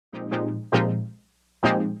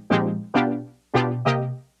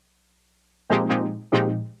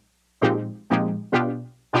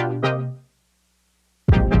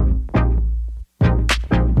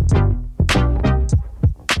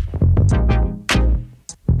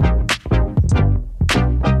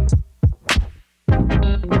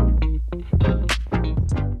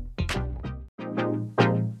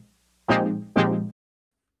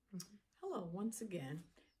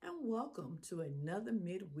Welcome to another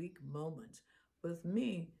midweek moment with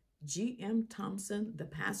me, G.M. Thompson, the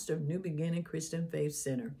pastor of New Beginning Christian Faith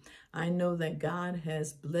Center. I know that God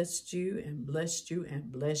has blessed you and blessed you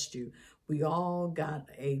and blessed you. We all got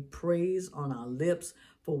a praise on our lips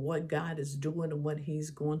for what God is doing and what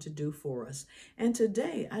he's going to do for us. And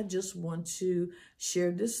today, I just want to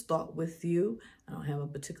share this thought with you. I don't have a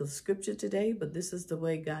particular scripture today, but this is the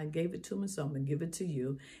way God gave it to me, so I'm going to give it to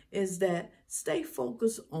you, is that stay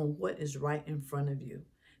focused on what is right in front of you.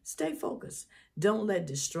 Stay focused. Don't let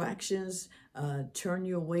distractions turn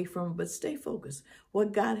you away from it, but stay focused.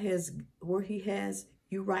 What God has, where he has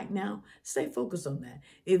you right now, stay focused on that.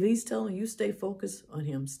 If he's telling you, stay focused on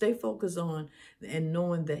him. Stay focused on and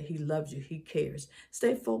knowing that he loves you, he cares.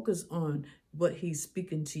 Stay focused on what he's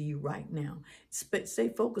speaking to you right now. Stay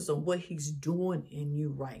focused on what he's doing in you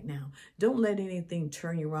right now. Don't let anything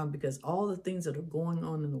turn you around, because all the things that are going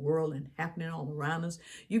on in the world and happening all around us,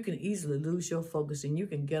 you can easily lose your focus and you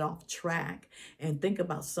can get off track and think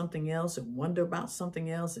about something else and wonder about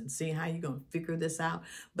something else and see how you're going to figure this out.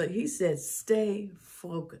 But he said, stay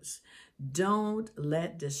focused. Don't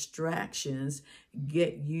let distractions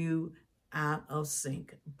get you out of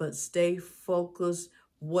sync, but stay focused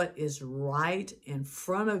what is right in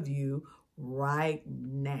front of you right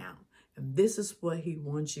now. And this is what he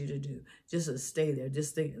wants you to do. Just to stay there.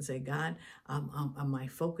 Just think and say, God, my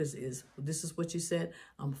focus is, this is what you said.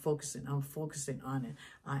 I'm focusing on it.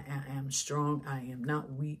 I am strong. I am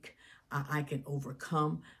not weak. I can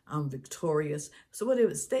overcome. I'm victorious. So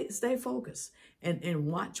whatever, stay focused and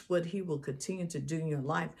watch what he will continue to do in your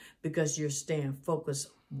life, because you're staying focused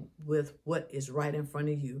with what is right in front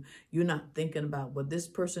of you. You're not thinking about what this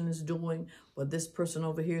person is doing, what this person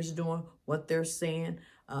over here is doing, what they're saying,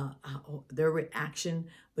 their reaction,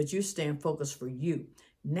 but you're staying focused for you.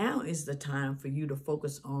 Now is the time for you to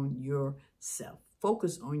focus on yourself.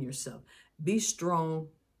 Focus on yourself. Be strong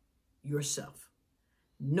yourself.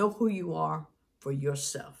 Know who you are for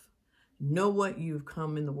yourself. Know what you've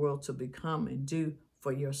come in the world to become and do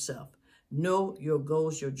for yourself. Know your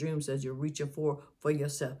goals, your dreams that you're reaching for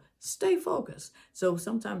yourself. Stay focused. So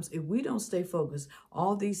sometimes if we don't stay focused,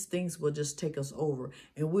 all these things will just take us over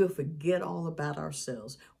and we'll forget all about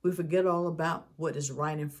ourselves. We forget all about what is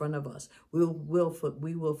right in front of us. We will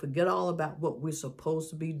forget all about what we're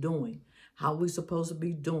supposed to be doing, how we're supposed to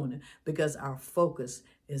be doing it, because our focus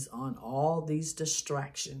is on all these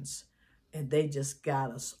distractions. And they just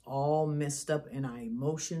got us all messed up in our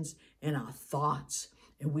emotions and our thoughts.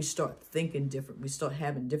 And we start thinking different. We start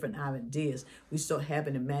having different ideas. We start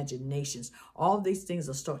having imaginations. All these things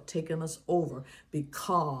will start taking us over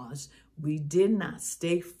because we did not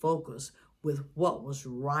stay focused with what was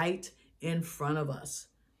right in front of us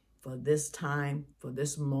for this time, for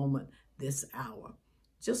this moment, this hour.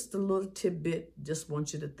 Just a little tidbit. Just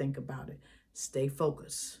want you to think about it. Stay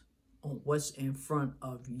focused on what's in front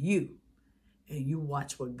of you. And you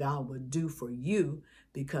watch what God will do for you,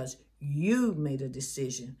 because you made a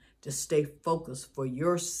decision to stay focused for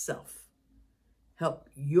yourself. Help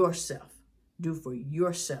yourself. Do for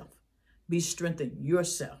yourself. Be strengthened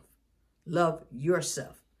yourself. Love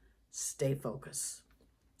yourself. Stay focused.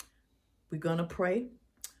 We're going to pray.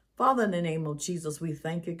 Father, in the name of Jesus, we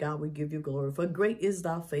thank you, God. We give you glory, for great is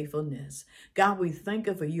thy faithfulness. God, we thank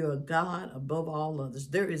you for you are God above all others.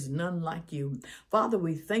 There is none like you. Father,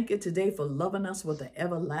 we thank you today for loving us with an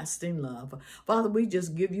everlasting love. Father, we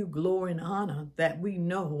just give you glory and honor that we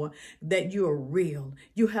know that you are real.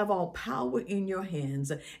 You have all power in your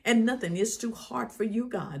hands, and nothing is too hard for you,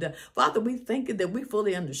 God. Father, we thank you that we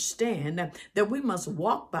fully understand that we must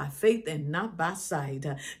walk by faith and not by sight.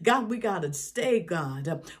 God, we got to stay,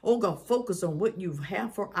 God. Oh God, focus on what you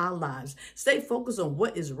have for our lives. Stay focused on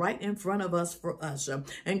what is right in front of us for us.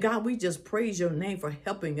 And God, we just praise your name for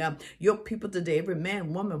helping your people today, every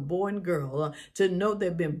man, woman, boy, and girl, to know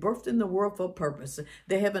they've been birthed in the world for a purpose.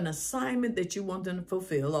 They have an assignment that you want them to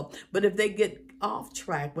fulfill. But if they get off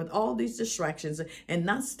track with all these distractions and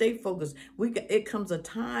not stay focused, it comes a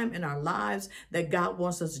time in our lives that God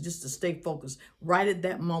wants us just to stay focused right at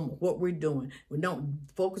that moment, what we're doing. We don't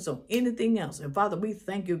focus on anything else. And Father, we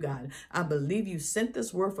thank you, God. I believe you sent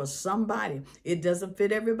this word for somebody. It doesn't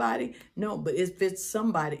fit everybody. No, but it fits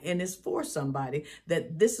somebody, and it's for somebody,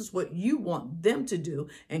 that this is what you want them to do.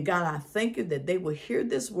 And God, I thank you that they will hear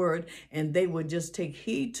this word and they will just take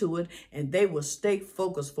heed to it, and they will stay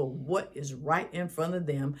focused for what is right right in front of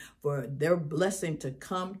them, for their blessing to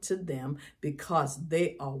come to them because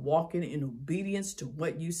they are walking in obedience to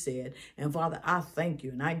what you said. And Father, I thank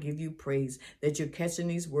you and I give you praise that you're catching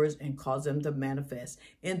these words and cause them to manifest.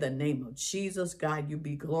 In the name of Jesus, God, you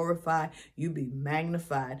be glorified, you be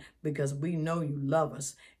magnified, because we know you love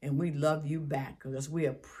us and we love you back, because we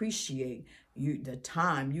appreciate you, the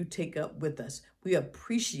time you take up with us. We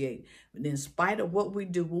appreciate, in spite of what we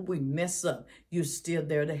do, when we mess up, you're still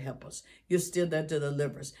there to help us. You're still there to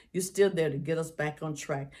deliver us. You're still there to get us back on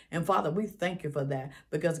track. And Father, we thank you for that,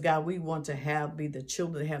 because God, we want to be the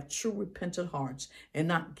children that have true repentant hearts and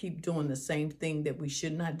not keep doing the same thing that we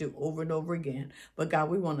should not do over and over again. But God,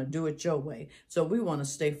 we want to do it your way. So we want to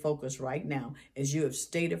stay focused right now, as you have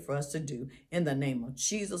stated for us to do. In the name of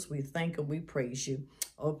Jesus, we thank and we praise you.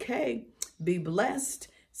 Okay, be blessed.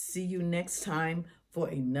 See you next time for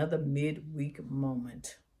another midweek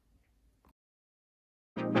moment.